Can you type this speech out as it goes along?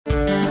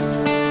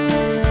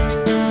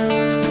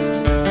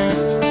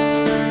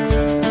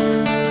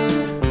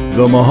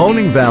the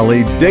Mahoning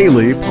Valley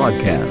Daily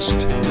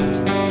Podcast.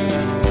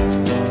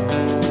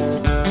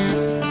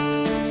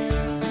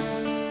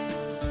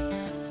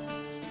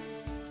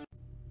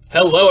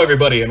 Hello,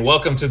 everybody, and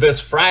welcome to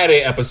this Friday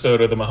episode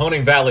of the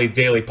Mahoning Valley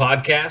Daily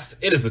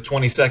Podcast. It is the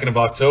 22nd of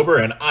October,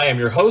 and I am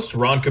your host,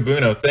 Ron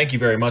Cabuno. Thank you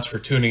very much for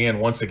tuning in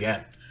once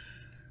again.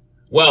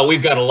 Well,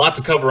 we've got a lot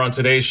to cover on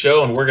today's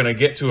show, and we're going to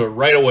get to it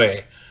right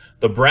away.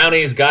 The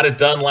Brownies got it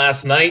done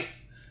last night.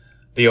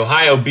 The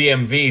Ohio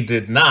BMV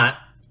did not,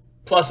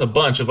 plus a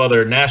bunch of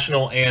other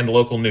national and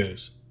local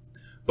news.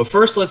 But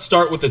first, let's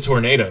start with the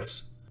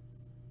tornadoes.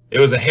 It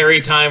was a hairy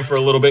time for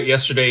a little bit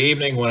yesterday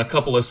evening when a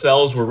couple of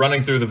cells were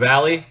running through the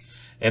valley,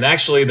 and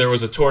actually there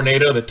was a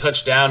tornado that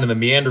touched down in the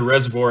Meander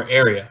Reservoir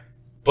area.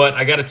 But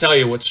I gotta tell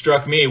you, what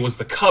struck me was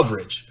the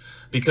coverage,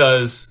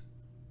 because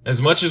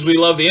as much as we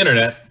love the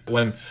internet,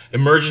 when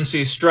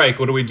emergencies strike,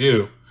 what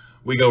do?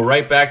 We go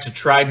right back to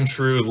tried and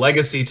true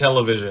legacy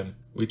television.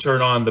 We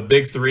turn on the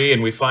big three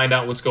and we find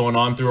out what's going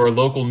on through our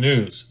local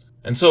news.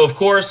 And so, of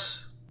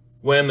course,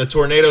 when the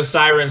tornado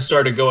sirens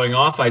started going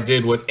off, I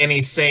did what any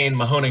sane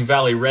Mahoning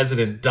Valley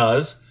resident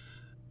does.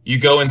 You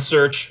go in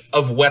search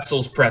of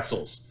Wetzel's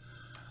Pretzels.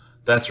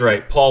 That's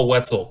right, Paul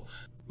Wetzel,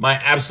 my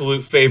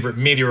absolute favorite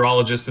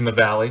meteorologist in the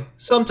valley.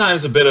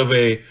 Sometimes a bit of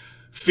a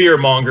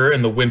fearmonger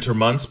in the winter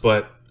months,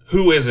 but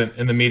who isn't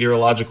in the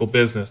meteorological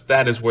business?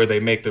 That is where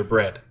they make their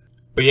bread.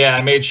 But yeah,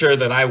 I made sure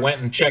that I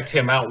went and checked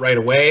him out right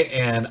away,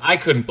 and I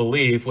couldn't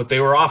believe what they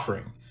were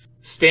offering.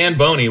 Stan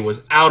Boney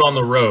was out on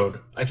the road,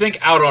 I think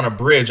out on a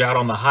bridge out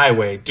on the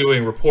highway,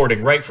 doing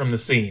reporting right from the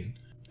scene.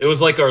 It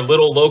was like our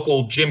little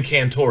local Jim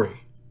Cantori.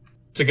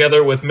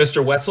 Together with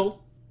Mr.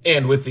 Wetzel,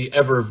 and with the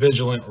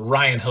ever-vigilant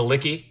Ryan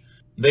Halicki,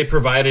 they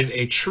provided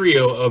a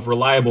trio of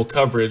reliable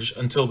coverage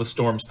until the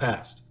storms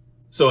passed.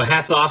 So a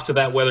hats off to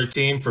that weather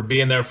team for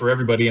being there for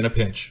everybody in a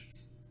pinch.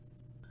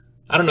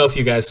 I don't know if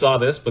you guys saw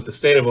this, but the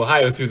state of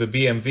Ohio through the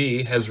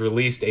BMV has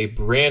released a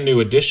brand new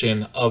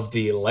edition of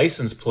the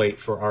license plate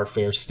for our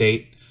fair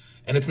state,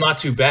 and it's not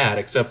too bad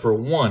except for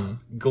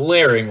one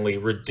glaringly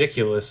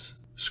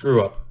ridiculous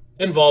screw-up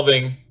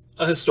involving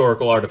a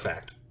historical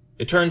artifact.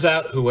 It turns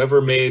out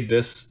whoever made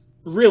this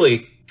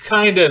really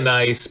kinda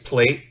nice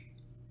plate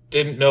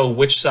didn't know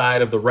which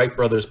side of the Wright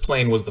brothers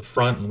plane was the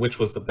front and which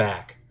was the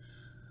back.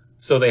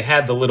 So they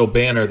had the little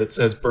banner that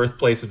says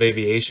Birthplace of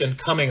Aviation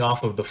coming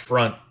off of the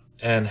front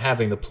and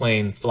having the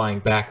plane flying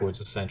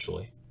backwards,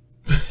 essentially.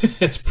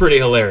 It's pretty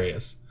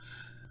hilarious.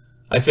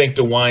 I think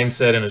DeWine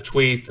said in a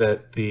tweet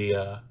that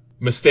the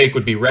mistake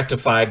would be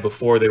rectified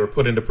before they were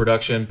put into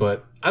production,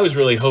 but I was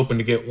really hoping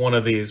to get one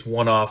of these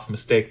one-off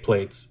mistake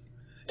plates.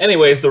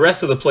 Anyways, the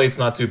rest of the plate's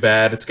not too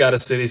bad. It's got a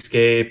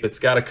cityscape, it's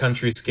got a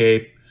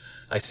countryscape.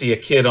 I see a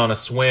kid on a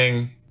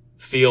swing,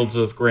 fields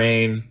of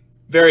grain,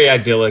 very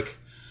idyllic.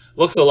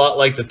 Looks a lot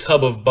like the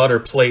tub of butter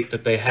plate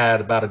that they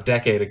had about a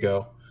decade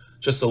ago,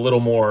 just a little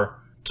more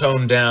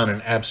toned down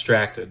and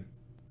abstracted.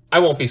 I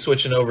won't be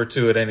switching over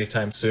to it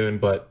anytime soon,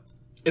 but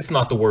it's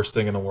not the worst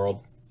thing in the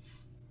world.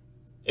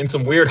 In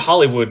some weird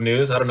Hollywood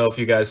news, I don't know if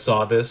you guys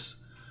saw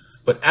this,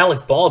 but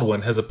Alec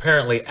Baldwin has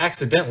apparently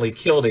accidentally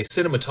killed a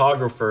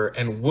cinematographer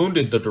and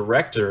wounded the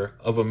director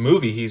of a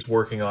movie he's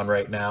working on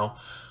right now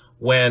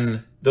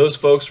when those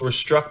folks were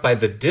struck by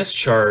the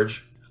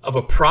discharge of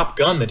a prop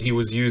gun that he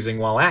was using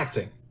while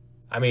acting.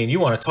 I mean, you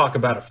want to talk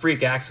about a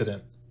freak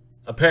accident.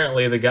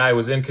 Apparently, the guy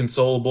was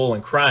inconsolable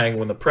and crying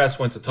when the press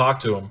went to talk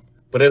to him.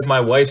 But as my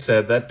wife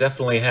said, that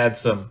definitely had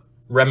some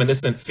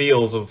reminiscent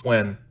feels of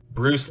when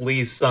Bruce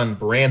Lee's son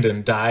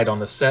Brandon died on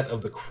the set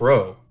of The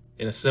Crow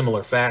in a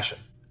similar fashion.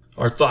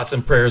 Our thoughts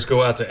and prayers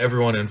go out to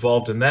everyone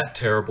involved in that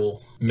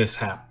terrible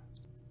mishap.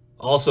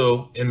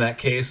 Also, in that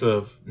case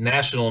of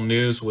national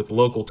news with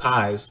local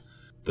ties,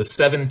 the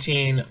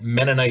 17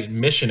 Mennonite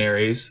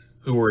missionaries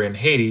who were in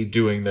Haiti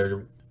doing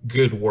their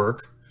good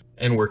work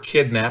and were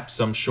kidnapped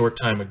some short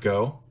time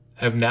ago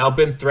have now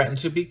been threatened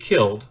to be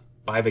killed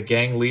by the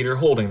gang leader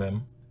holding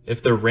them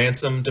if their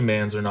ransom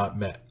demands are not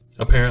met.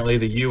 Apparently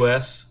the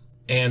U.S.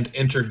 and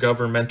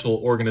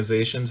intergovernmental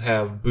organizations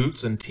have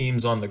boots and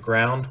teams on the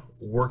ground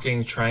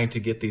working trying to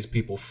get these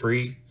people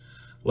free.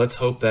 Let's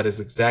hope that is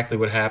exactly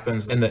what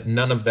happens and that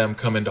none of them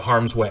come into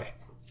harm's way.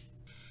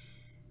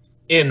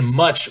 In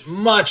much,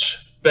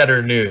 much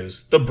better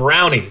news, the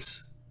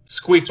Brownies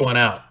squeaked one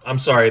out. I'm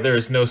sorry, there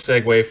is no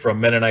segue from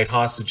Mennonite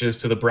hostages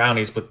to the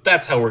Brownies, but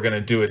that's how we're going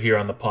to do it here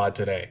on the pod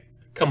today.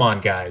 Come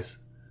on,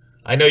 guys.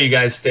 I know you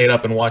guys stayed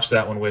up and watched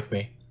that one with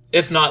me.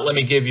 If not, let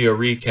me give you a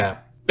recap.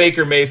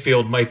 Baker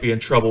Mayfield might be in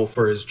trouble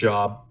for his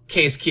job.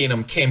 Case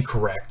Keenum came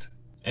correct.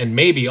 And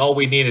maybe all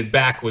we needed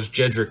back was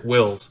Jedrick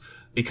Wills,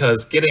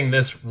 because getting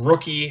this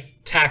rookie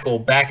tackle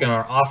back in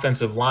our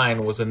offensive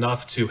line was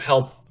enough to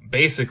help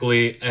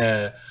basically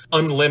an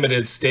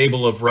unlimited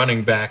stable of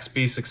running backs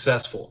be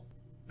successful.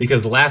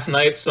 Because last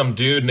night, some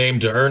dude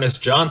named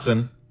Ernest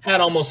Johnson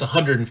had almost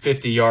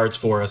 150 yards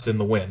for us in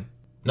the win.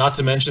 Not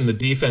to mention the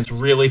defense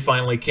really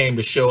finally came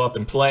to show up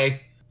and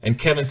play, and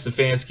Kevin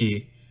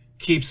Stefanski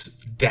keeps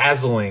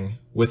dazzling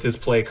with his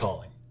play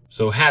calling.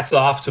 So hats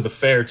off to the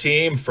fair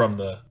team from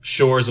the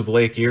shores of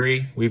Lake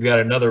Erie. We've got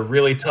another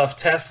really tough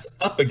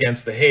test up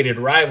against the hated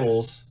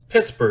rivals,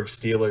 Pittsburgh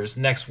Steelers,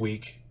 next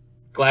week.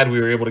 Glad we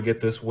were able to get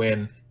this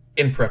win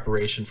in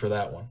preparation for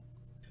that one.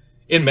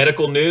 In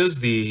medical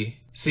news, the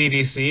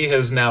CDC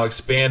has now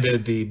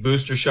expanded the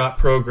booster shot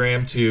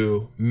program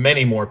to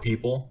many more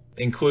people,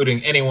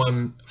 including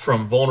anyone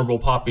from vulnerable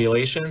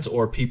populations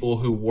or people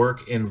who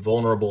work in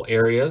vulnerable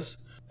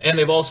areas. And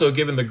they've also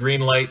given the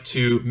green light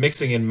to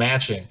mixing and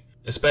matching,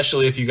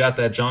 especially if you got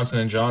that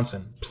Johnson &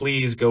 Johnson.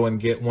 Please go and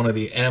get one of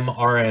the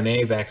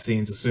mRNA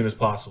vaccines as soon as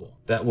possible.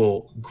 That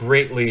will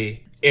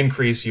greatly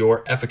increase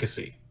your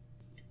efficacy.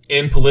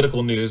 In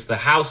political news, the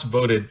House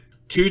voted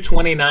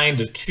 229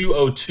 to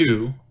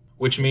 202,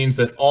 which means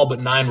that all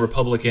but 9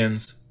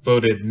 Republicans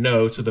voted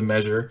no to the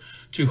measure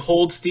to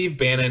hold Steve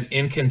Bannon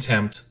in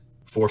contempt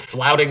for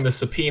flouting the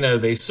subpoena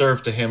they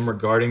served to him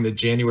regarding the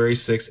January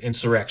 6th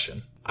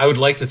insurrection. I would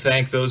like to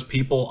thank those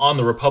people on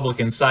the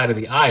Republican side of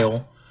the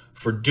aisle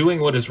for doing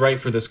what is right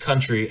for this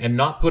country and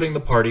not putting the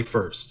party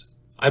first.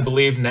 I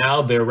believe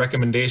now their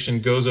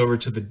recommendation goes over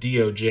to the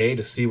DOJ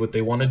to see what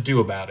they want to do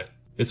about it.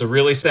 It's a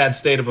really sad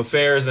state of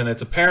affairs, and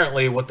it's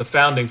apparently what the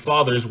founding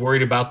fathers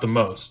worried about the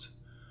most.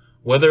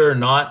 Whether or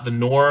not the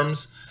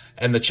norms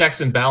and the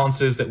checks and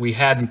balances that we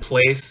had in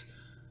place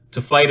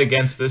to fight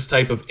against this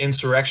type of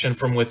insurrection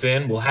from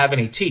within will have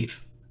any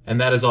teeth,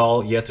 and that is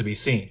all yet to be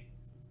seen.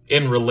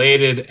 In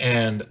related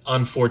and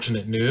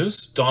unfortunate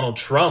news, Donald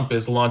Trump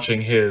is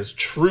launching his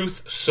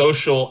Truth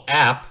Social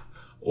app,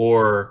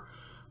 or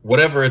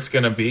whatever it's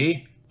going to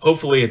be.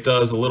 Hopefully it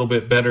does a little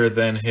bit better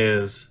than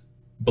his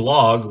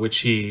blog, which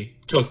he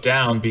took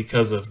down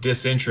because of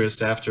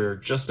disinterest after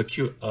just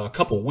a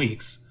couple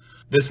weeks.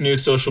 This new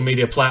social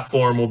media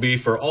platform will be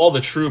for all the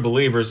true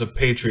believers of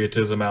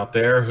patriotism out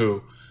there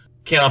who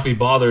cannot be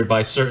bothered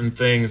by certain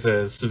things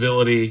as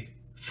civility,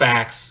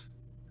 facts,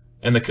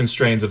 and the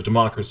constraints of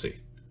democracy.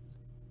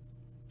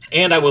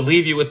 And I will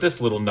leave you with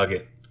this little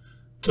nugget.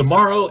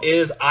 Tomorrow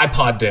is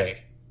iPod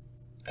Day.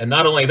 And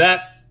not only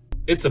that,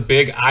 it's a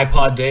big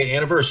iPod Day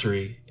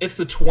anniversary. It's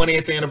the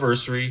 20th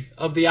anniversary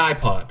of the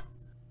iPod.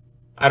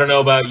 I don't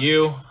know about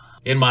you.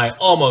 In my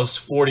almost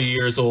 40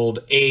 years old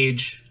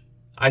age,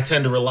 I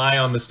tend to rely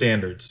on the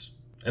standards.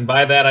 And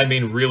by that I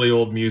mean really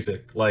old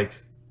music,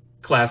 like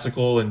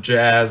classical and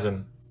jazz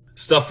and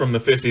stuff from the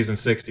 50s and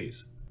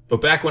 60s.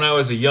 But back when I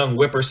was a young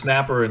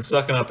whippersnapper and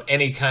sucking up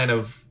any kind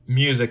of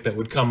music that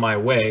would come my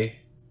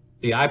way,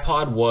 the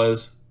iPod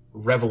was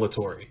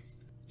revelatory.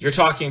 You're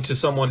talking to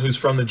someone who's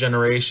from the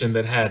generation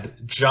that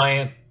had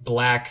giant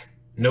black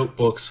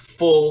notebooks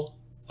full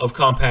of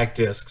compact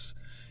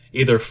discs,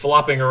 either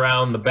flopping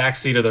around the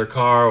backseat of their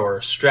car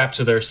or strapped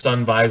to their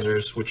sun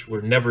visors, which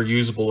were never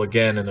usable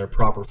again in their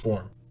proper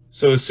form.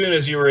 So as soon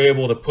as you were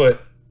able to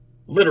put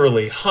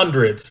literally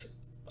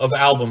hundreds of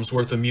albums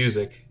worth of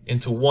music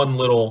into one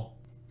little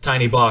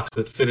tiny box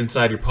that fit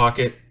inside your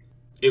pocket,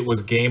 it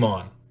was game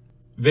on.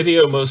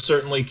 Video most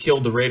certainly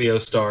killed the radio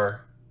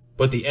star,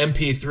 but the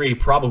MP3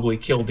 probably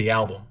killed the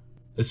album.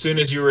 As soon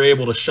as you were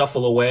able to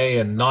shuffle away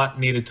and not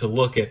needed to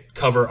look at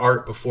cover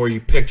art before you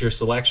picked your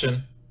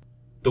selection,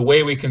 the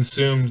way we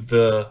consumed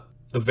the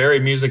very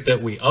music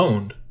that we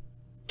owned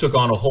took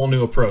on a whole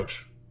new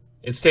approach.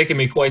 It's taken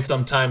me quite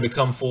some time to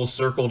come full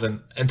circle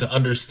and to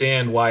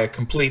understand why a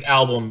complete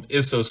album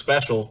is so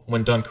special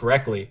when done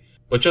correctly,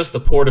 but just the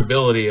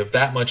portability of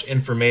that much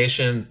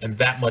information and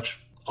that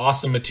much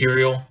awesome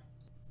material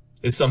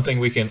is something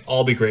we can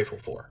all be grateful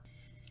for.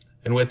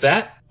 And with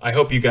that, I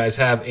hope you guys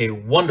have a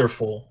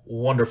wonderful,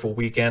 wonderful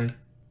weekend.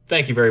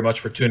 Thank you very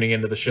much for tuning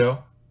into the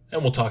show,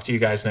 and we'll talk to you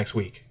guys next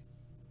week.